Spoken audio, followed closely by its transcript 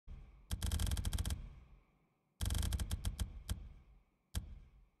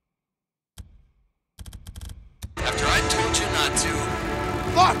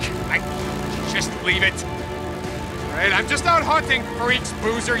Just leave it. Right, I'm just out hunting, freaks,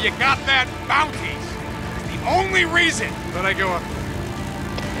 boozer. You got that? Bounties. It's the only reason that I go up there.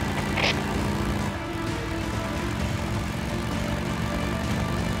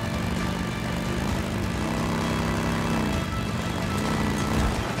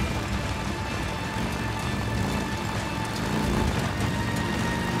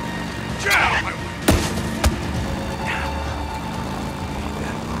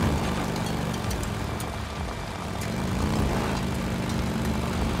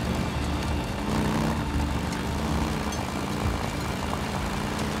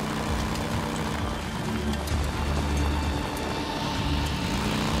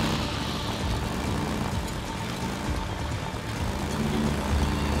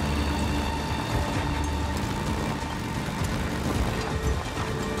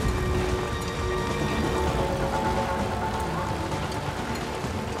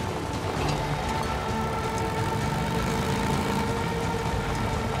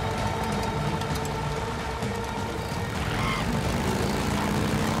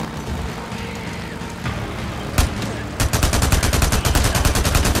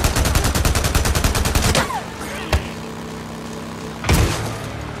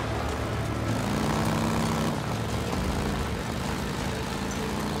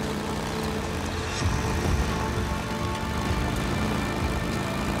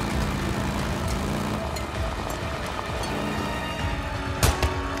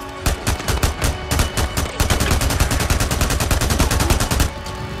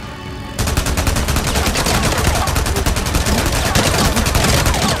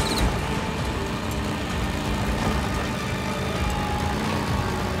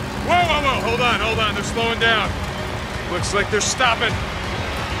 Hold on, they're slowing down. Looks like they're stopping.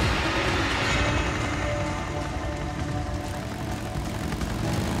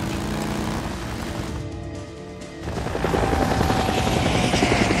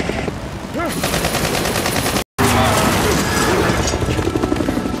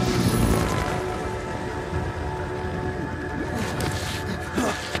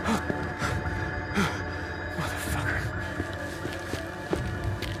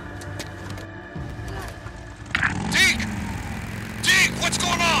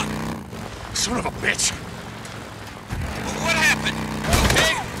 Son of a bitch! What happened?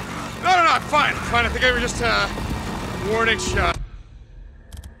 Okay? No, I'm fine. I'm fine. I think I was just a warning shot.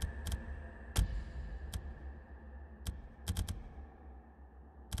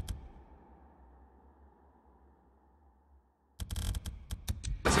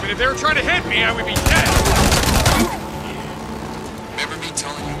 I mean, if they were trying to hit me, I would be dead. Remember me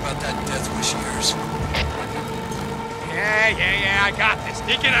telling you about that death wish of yours? Yeah, I got this.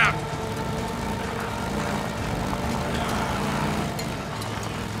 Deacon out.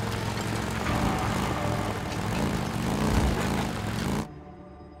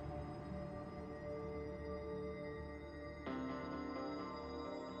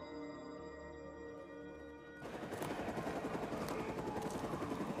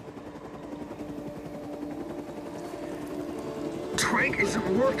 Trank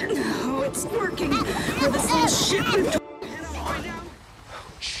isn't working. No, it's working. For this little shit.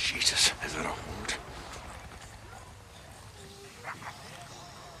 Jesus, is that a wound?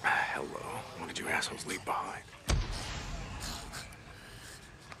 Hello. What did you assholes leave behind?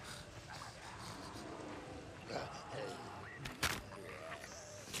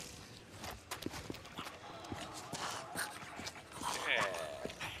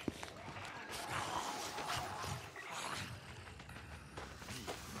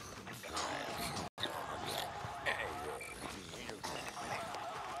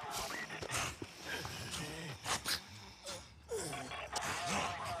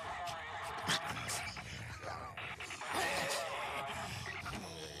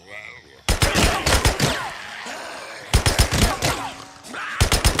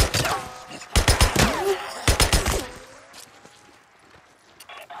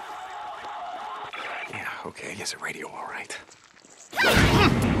 Okay, I guess a radio, all right.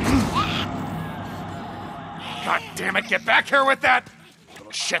 God damn it, get back here with that!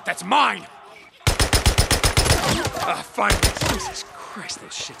 Little shit, that's mine! Finally. Jesus Christ,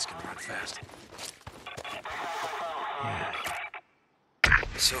 those shits can run fast.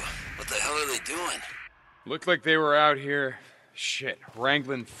 So, what the hell are they doing? Looked like they were out here, shit,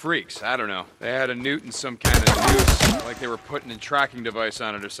 wrangling freaks. I don't know. They had a newt and some kind of noose, like they were putting a tracking device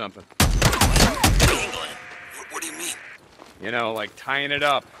on it or something. What do you mean? You know, like tying it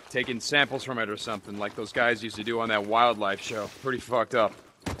up, taking samples from it or something, like those guys used to do on that wildlife show. Pretty fucked up.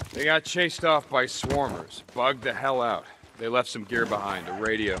 They got chased off by swarmers, bugged the hell out. They left some gear behind, a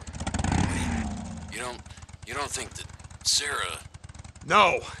radio. You don't think that Sarah...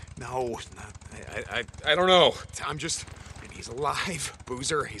 No. I don't know. I'm just... And he's alive.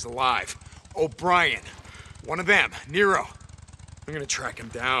 Boozer, he's alive. O'Brien. One of them. Nero. I'm gonna track him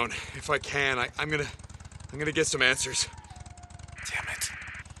down. If I can, I'm gonna get some answers. Damn it.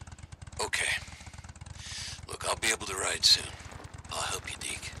 Okay. Look, I'll be able to ride soon. I'll help you,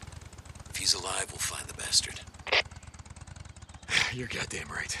 Deke. If he's alive, we'll find the bastard. You're goddamn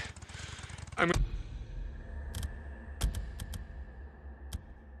right. I'm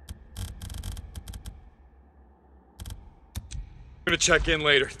gonna check in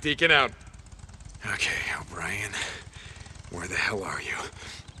later. Deacon out. Okay, O'Brien. Where the hell are you?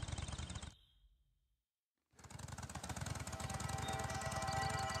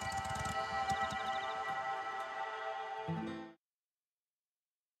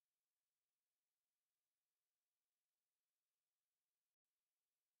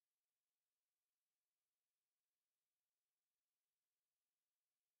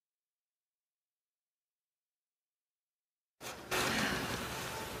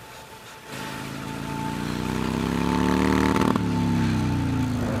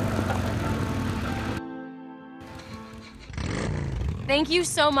 Thank you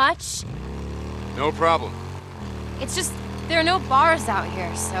so much. No problem. It's just, there are no bars out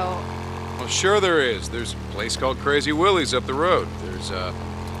here, so... Well, sure there is. There's a place called Crazy Willie's up the road. There's,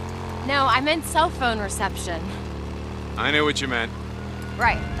 No, I meant cell phone reception. I knew what you meant.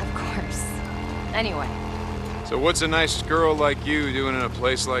 Right, of course. Anyway. So what's a nice girl like you doing in a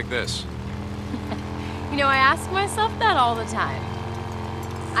place like this? You know, I ask myself that all the time.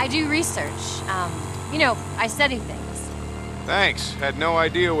 I do research. You know, I study things. Thanks. Had no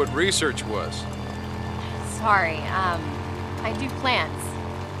idea what research was. Sorry, I do plants.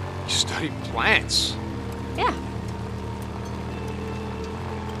 You study plants? Yeah.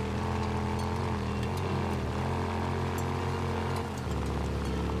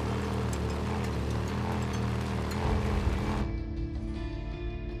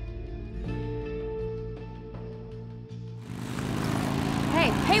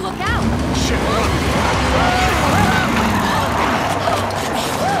 Hey, look out! Shit, run!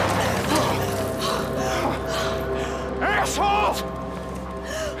 Assholes!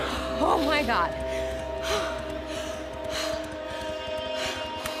 Oh my god.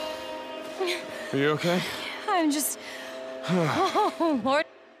 Are you okay? I'm just... Oh, Lord.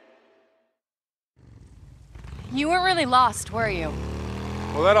 You weren't really lost, were you?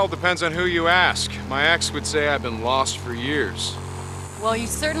 Well, that all depends on who you ask. My ex would say I've been lost for years. Well, you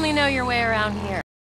certainly know your way around here.